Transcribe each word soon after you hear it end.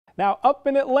Now up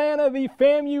in Atlanta, the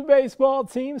FAMU baseball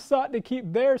team sought to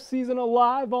keep their season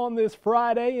alive on this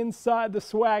Friday inside the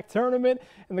SWAC tournament,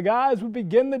 and the guys would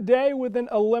begin the day with an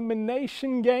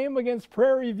elimination game against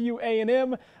Prairie View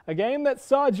A&M, a game that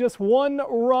saw just one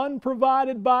run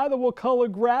provided by the Wakulla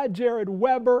grad Jared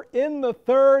Weber in the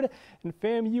third, and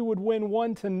FAMU would win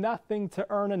 1-0 to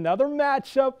earn another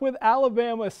matchup with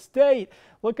Alabama State.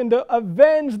 Looking to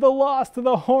avenge the loss to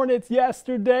the Hornets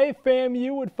yesterday,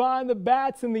 FAMU would find the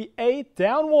bats in the 8th,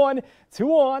 down 1, 2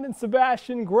 on, and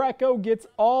Sebastian Greco gets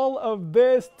all of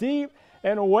this deep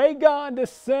and way gone to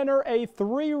center, a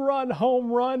 3-run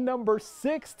home run, number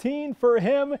 16 for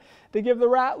him, to give the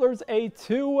Rattlers a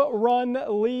 2-run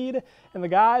lead. And the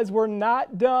guys were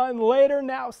not done. Later,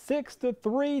 now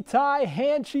 6-3 tie.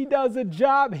 Hanchy does a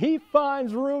job. He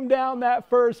finds room down that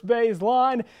first base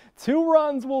line. 2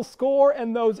 runs will score,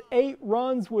 and those 8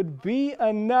 runs would be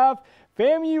enough.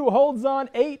 FAMU holds on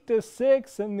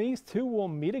 8-6, and these two will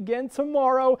meet again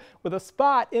tomorrow with a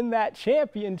spot in that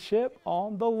championship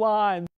on the line.